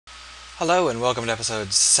Hello and welcome to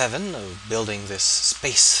episode 7 of building this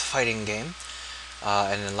space fighting game.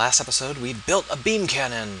 And in the last episode we built a beam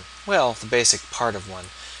cannon. Well, the basic part of one.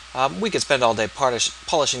 We could spend all day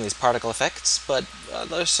polishing these particle effects, but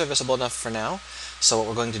they're serviceable enough for now. So what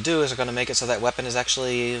we're going to do is we're going to make it so that weapon is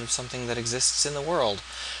actually something that exists in the world.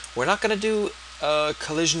 We're not going to do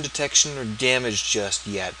collision detection or damage just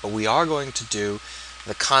yet, but we are going to do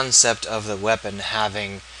the concept of the weapon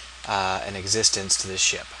having an existence to this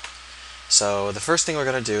ship. So the first thing we're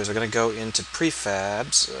going to do is we're going to go into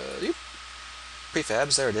prefabs,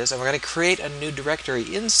 prefabs, there it is, and we're going to create a new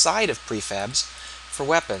directory inside of prefabs for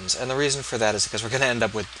weapons. And the reason for that is because we're going to end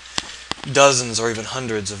up with dozens or even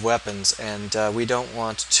hundreds of weapons, and we don't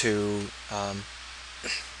want to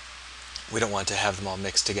have them all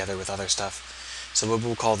mixed together with other stuff. So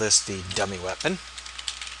we'll call this the dummy weapon,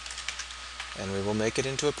 and we will make it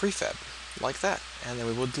into a prefab like that, and then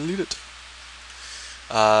we will delete it.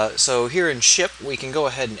 So here in ship, we can go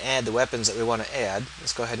ahead and add the weapons that we want to add.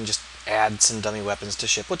 Let's go ahead and just add some dummy weapons to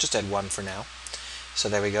ship. We'll just add one for now. So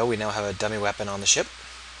there we go. We now have a dummy weapon on the ship.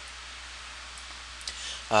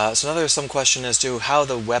 So now there's some question as to how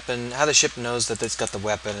the ship knows that it's got the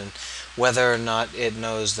weapon, and whether or not it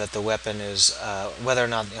knows that the weapon is, whether or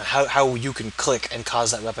not, how you can click and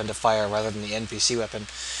cause that weapon to fire rather than the NPC weapon.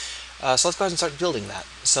 So let's go ahead and start building that.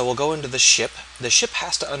 So we'll go into the ship. The ship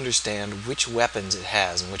has to understand which weapons it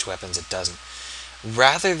has and which weapons it doesn't.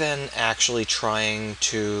 Rather than actually trying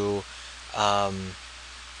to... we're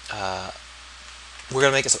going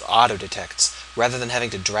to make it so it auto-detects. Rather than having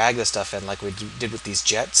to drag the stuff in like we did with these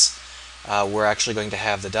jets, we're actually going to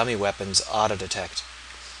have the dummy weapons auto-detect.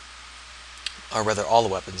 Or rather, all the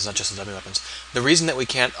weapons, not just the dummy weapons. The reason that we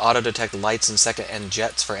can't auto-detect lights and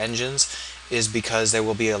jets for engines is because there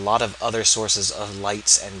will be a lot of other sources of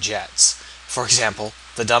lights and jets. For example,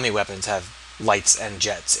 the dummy weapons have lights and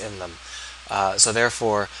jets in them. So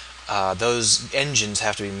therefore, those engines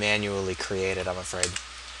have to be manually created, I'm afraid.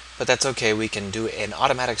 But that's okay, we can do an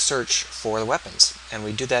automatic search for the weapons. And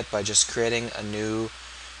we do that by just creating a new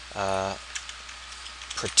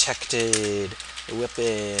protected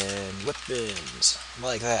weapons,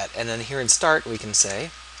 like that. And then here in start we can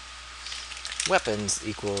say weapons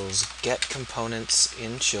equals get components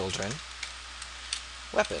in children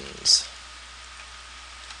weapons.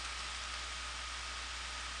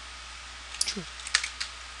 True.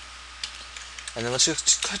 And then let's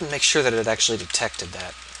just go ahead and make sure that it actually detected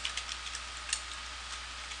that.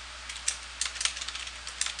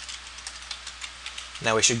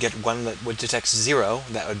 Now we should get one that would detect 0,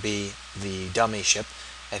 that would be the dummy ship,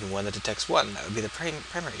 and one that detects 1, that would be the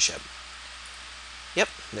primary ship. Yep,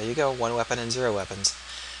 there you go, 1 weapon and 0 weapons.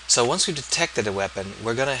 So once we've detected a weapon,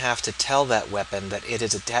 we're going to have to tell that weapon that it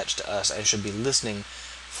is attached to us and should be listening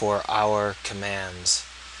for our commands.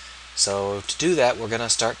 So to do that, we're going to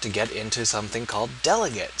start to get into something called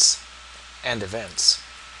delegates and events.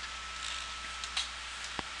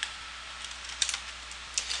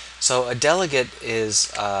 So a delegate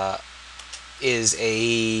is a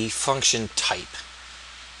function type.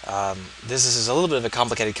 This is a little bit of a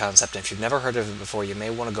complicated concept, and if you've never heard of it before, you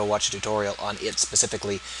may want to go watch a tutorial on it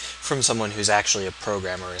specifically from someone who's actually a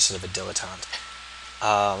programmer instead of a dilettante.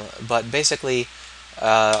 But basically,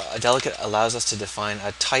 a delegate allows us to define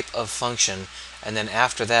a type of function, and then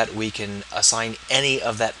after that we can assign any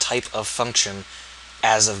of that type of function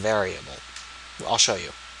as a variable. I'll show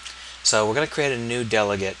you. So we're going to create a new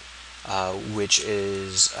delegate, which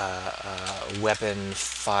is weapon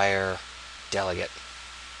fire delegate.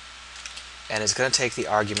 And it's going to take the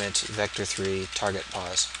argument vector3 target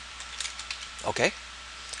pause. Okay?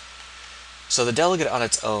 So the delegate on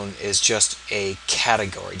its own is just a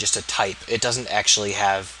category, just a type. It doesn't actually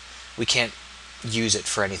have, we can't use it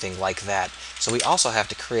for anything like that. So we also have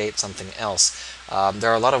to create something else.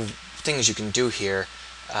 There are a lot of things you can do here,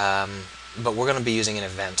 but we're going to be using an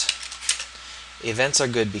event. Events are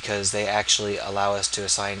good because they actually allow us to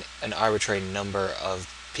assign an arbitrary number of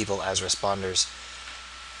people as responders.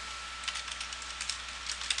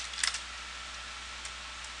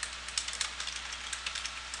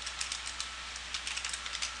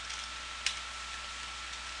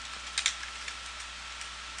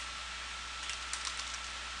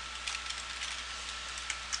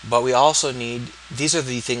 But we also need, these are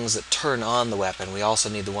the things that turn on the weapon, we also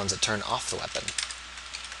need the ones that turn off the weapon.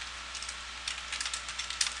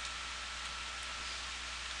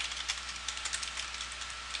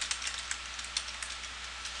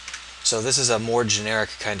 So this is a more generic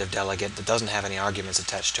kind of delegate that doesn't have any arguments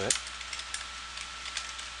attached to it.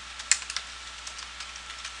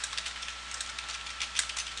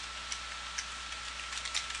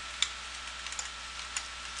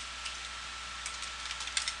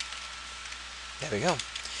 There we go.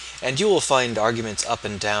 And you will find arguments up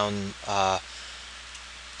and down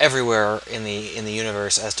everywhere in the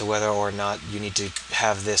universe as to whether or not you need to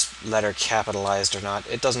have this letter capitalized or not.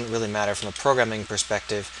 It doesn't really matter from a programming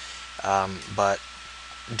perspective, but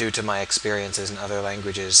due to my experiences in other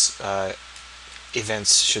languages,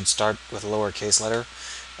 events should start with a lowercase letter.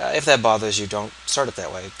 If that bothers you, don't start it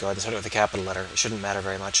that way. Go ahead and start it with a capital letter. It shouldn't matter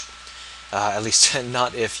very much. At least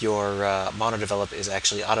not if your monodevelop is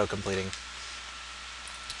actually auto-completing.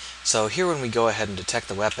 So here when we go ahead and detect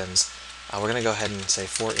the weapons, we're going to go ahead and say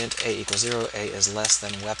for int a equals 0, a is less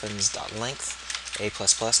than weapons.length, a++,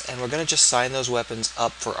 and we're going to just sign those weapons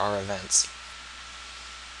up for our events.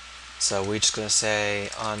 So we're just going to say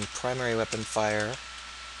on primary weapon fire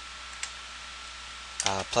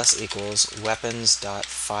plus equals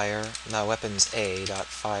weapons.fire, no, weapons a dot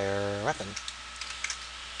fire weapon.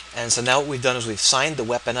 And so now what we've done is we've signed the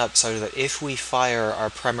weapon up so that if we fire our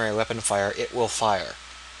primary weapon fire, it will fire.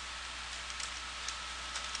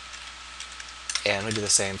 And we do the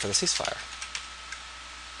same for the ceasefire.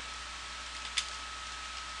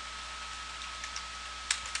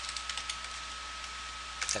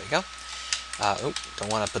 There we go.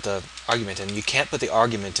 Don't want to put the argument in. You can't put the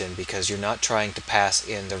argument in because you're not trying to pass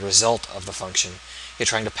in the result of the function. You're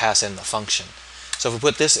trying to pass in the function. So if we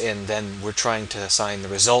put this in, then we're trying to assign the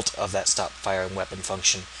result of that stop firing weapon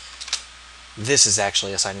function. This is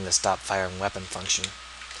actually assigning the stop firing weapon function.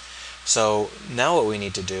 So now what we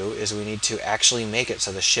need to do is we need to actually make it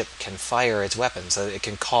so the ship can fire its weapon, so that it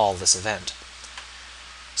can call this event.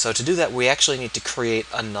 So to do that, we actually need to create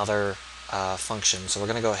another function. So we're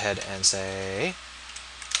going to go ahead and say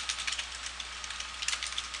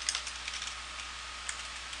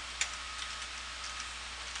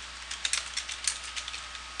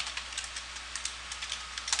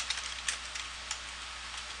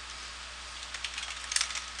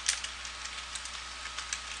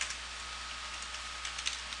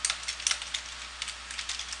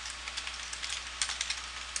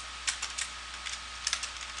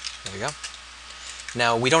there we go.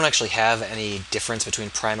 Now, we don't actually have any difference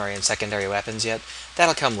between primary and secondary weapons yet.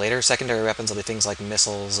 That'll come later. Secondary weapons will be things like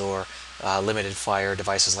missiles or limited fire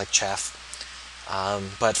devices like chaff.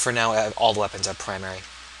 But for now, all the weapons are primary.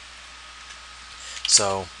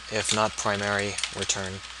 So, if not primary,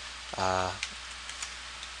 return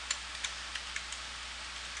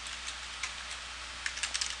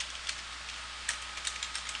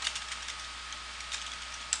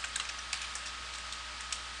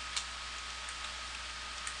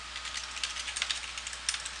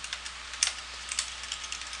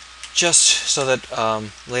just so that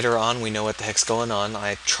later on we know what the heck's going on.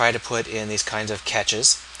 I try to put in these kinds of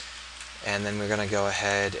catches, and then we're going to go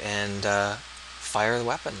ahead and fire the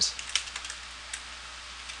weapons.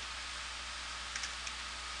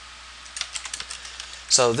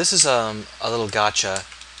 So this is a little gotcha.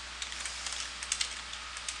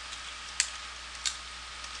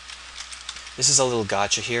 This is a little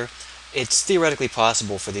gotcha here. It's theoretically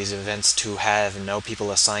possible for these events to have no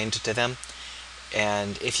people assigned to them,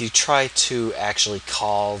 and if you try to actually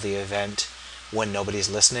call the event when nobody's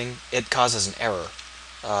listening, it causes an error.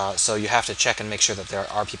 So you have to check and make sure that there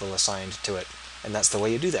are people assigned to it, and that's the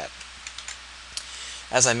way you do that.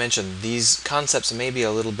 As I mentioned, these concepts may be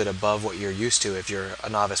a little bit above what you're used to if you're a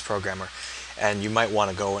novice programmer, and you might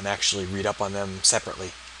want to go and actually read up on them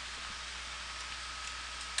separately.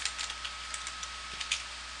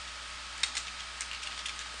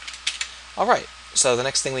 Alright, so the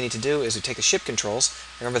next thing we need to do is we take the ship controls.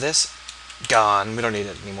 Remember this? Gone. We don't need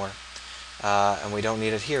it anymore. And we don't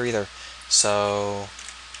need it here either. So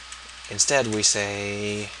instead we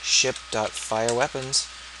say ship.fireweapons,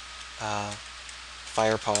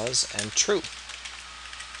 fire pause, and true.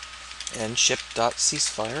 And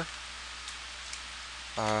ship.ceasefire.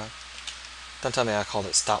 Don't tell me I called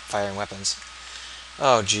it stop firing weapons.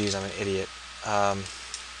 Oh geez, I'm an idiot.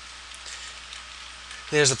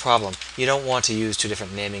 There's the problem. You don't want to use two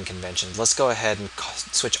different naming conventions. Let's go ahead and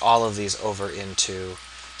switch all of these over into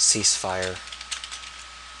ceasefire.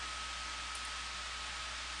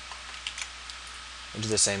 We'll do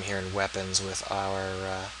the same here in weapons with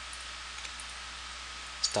our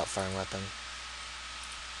stop firing weapon.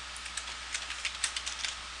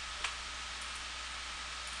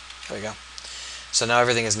 There we go. So now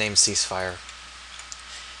everything is named ceasefire.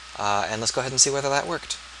 And let's go ahead and see whether that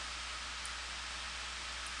worked.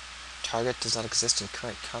 Target does not exist in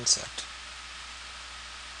current concept.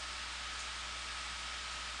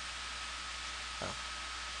 Oh.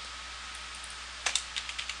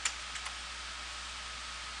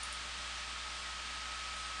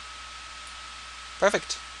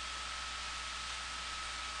 Perfect.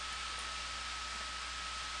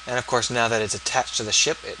 And of course, now that it's attached to the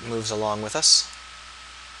ship, it moves along with us.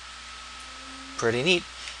 Pretty neat.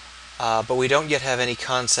 But we don't yet have any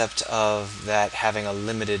concept of that having a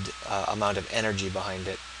limited amount of energy behind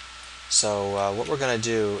it. So what we're going to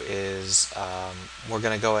do is we're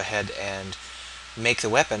going to go ahead and make the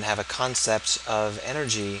weapon have a concept of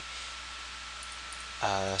energy.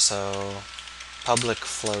 So public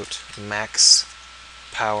float max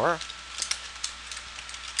power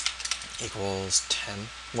equals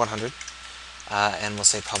 100. And we'll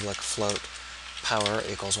say public float power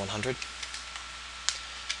equals 100.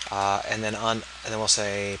 And then we'll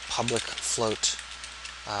say public float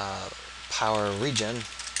power regen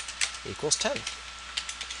equals 10.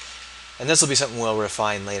 And this will be something we'll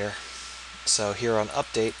refine later. So here on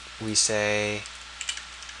update, we say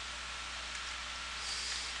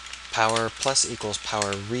power plus equals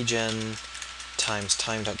power regen times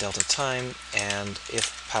time.delta time, and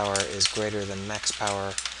if power is greater than max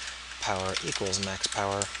power, power equals max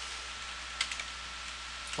power.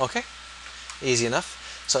 Okay, easy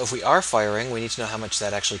enough. So if we are firing, we need to know how much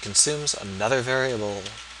that actually consumes. Another variable.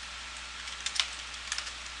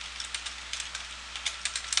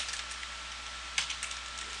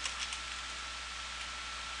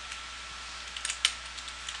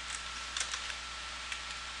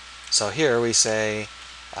 So here we say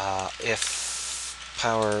if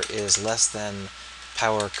power is less than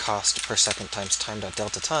power cost per second times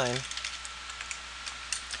time.delta time,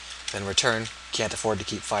 then return. Can't afford to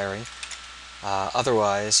keep firing.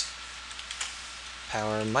 Otherwise,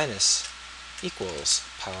 power minus equals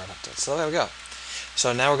power. So there we go.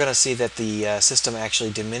 So now we're going to see that the system actually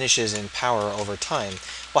diminishes in power over time.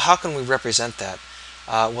 Well, how can we represent that?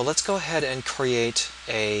 Well, let's go ahead and create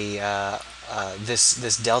a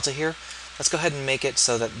this delta here. Let's go ahead and make it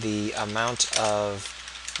so that the amount of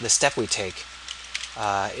the step we take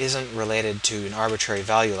isn't related to an arbitrary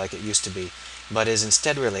value like it used to be, but is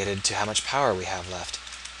instead related to how much power we have left.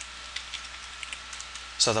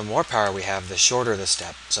 So the more power we have, the shorter the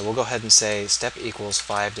step. So we'll go ahead and say step equals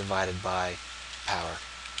 5 divided by power.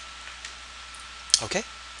 Okay,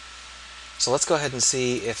 so let's go ahead and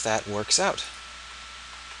see if that works out.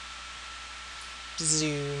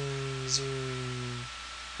 Zoom, zoom.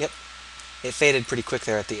 Yep, it faded pretty quick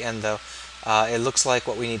there at the end though. It looks like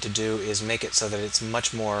what we need to do is make it so that it's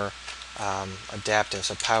much more adaptive.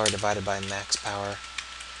 So power divided by max power.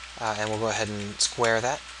 And we'll go ahead and square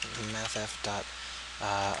that. Mathf dot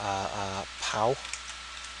pow.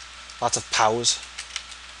 Lots of pows.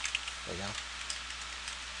 There you go.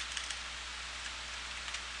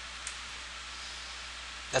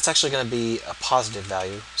 That's actually going to be a positive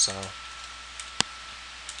value. So,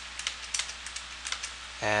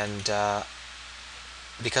 and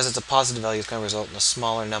because it's a positive value, it's going to result in a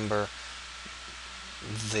smaller number.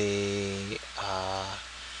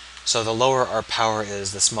 So the lower our power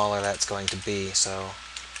is, the smaller that's going to be. So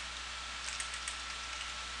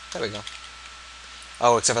there we go.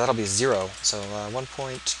 Oh, except for that'll be 0. So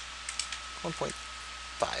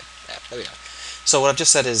 1.5. Yeah, there we go. So what I've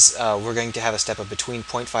just said is we're going to have a step of between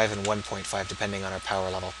 0.5 and 1.5 depending on our power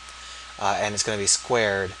level. And it's going to be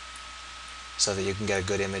squared so that you can get a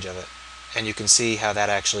good image of it. And you can see how that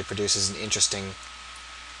actually produces an interesting...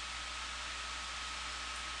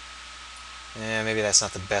 maybe that's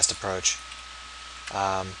not the best approach.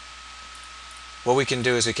 What we can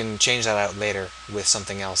do is we can change that out later with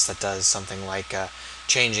something else that does something like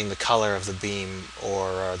changing the color of the beam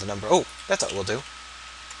or the number. Oh, that's what we'll do.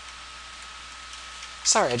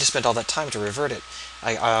 Sorry, I just spent all that time to revert it.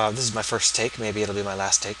 This is my first take. Maybe it'll be my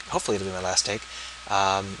last take. Hopefully it'll be my last take.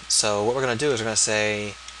 So what we're going to do is we're going to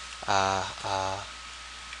say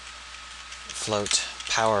float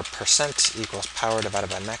power percent equals power divided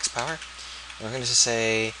by max power. And we're going to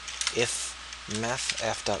say if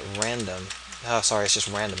mathf.random, oh sorry, it's just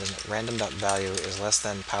random, isn't it? Random.value is less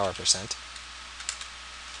than power percent,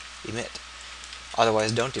 emit.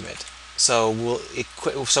 Otherwise, don't emit. So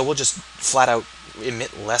we'll just flat out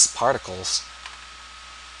emit less particles.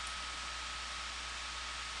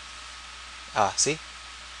 See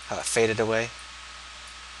how it faded away?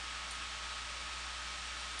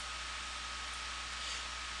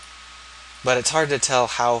 But it's hard to tell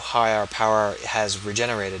how high our power has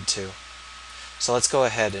regenerated to. So let's go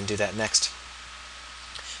ahead and do that next.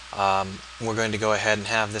 We're going to go ahead and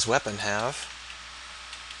have this weapon have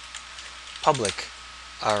public,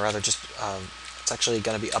 or rather just, it's actually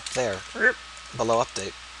going to be up there, below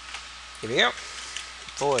update. Here we go.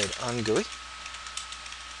 Void unGUI.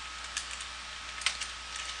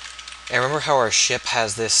 And remember how our ship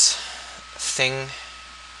has this thing?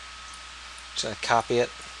 Just going to copy it.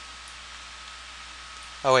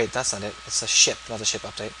 Oh wait, that's not it. It's a ship, not a ship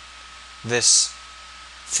update. This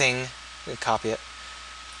thing, copy it.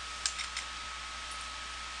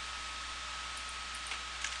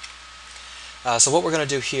 So what we're going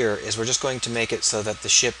to do here is we're just going to make it so that the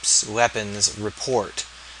ship's weapons report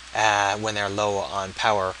when they're low on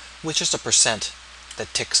power with just a percent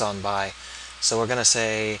that ticks on by. So we're going to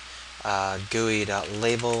say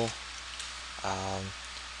GUI.label um,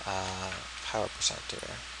 power percent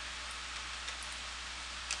here.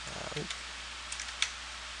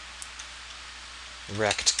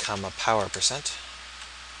 Rect comma power percent.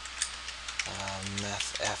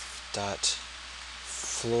 Methf dot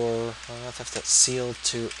floor methf dot seal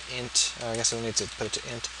to int. I guess we need to put it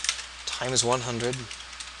to int times 100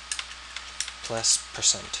 plus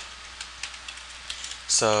percent.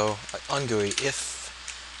 So on GUI,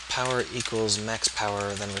 if power equals max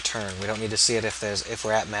power, then return. We don't need to see it if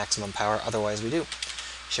we're at maximum power, otherwise we do.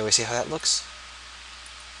 Shall we see how that looks?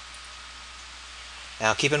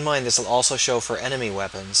 Now keep in mind this will also show for enemy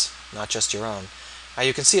weapons, not just your own. Now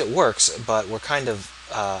you can see it works, but we're kind of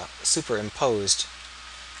superimposed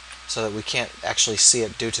so that we can't actually see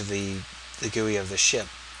it due to the GUI of the ship.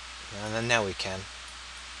 And then now we can.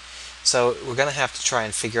 So we're going to have to try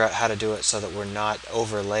and figure out how to do it so that we're not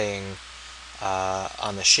overlaying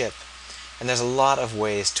on the ship. And there's a lot of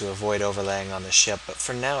ways to avoid overlaying on the ship, but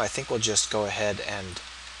for now I think we'll just go ahead and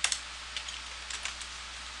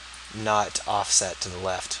not offset to the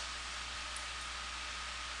left.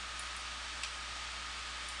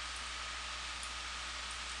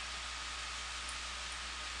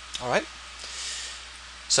 Alright,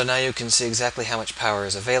 so now you can see exactly how much power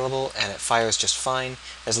is available, and it fires just fine.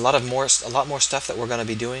 There's a lot more stuff that we're going to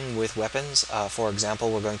be doing with weapons. For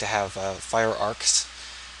example, we're going to have fire arcs.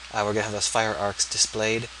 We're going to have those fire arcs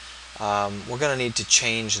displayed. We're going to need to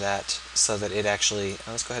change that so that it actually...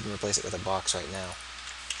 let's go ahead and replace it with a box right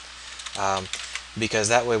now. Because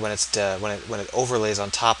that way when it overlays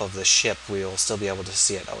on top of the ship, we will still be able to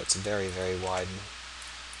see it. Oh, it's very, very wide.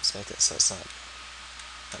 Let's make it so it's not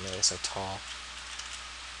nearly so tall.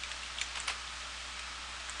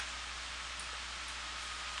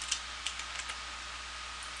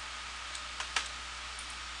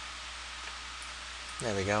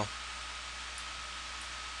 There we go.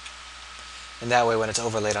 And that way when it's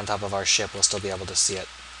overlaid on top of our ship, we'll still be able to see it.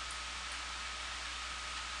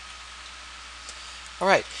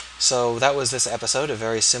 Alright, so that was this episode, a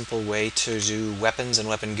very simple way to do weapons and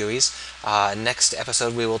weapon GUIs. Next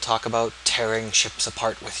episode we will talk about tearing ships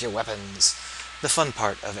apart with your weapons. The fun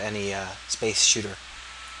part of any space shooter.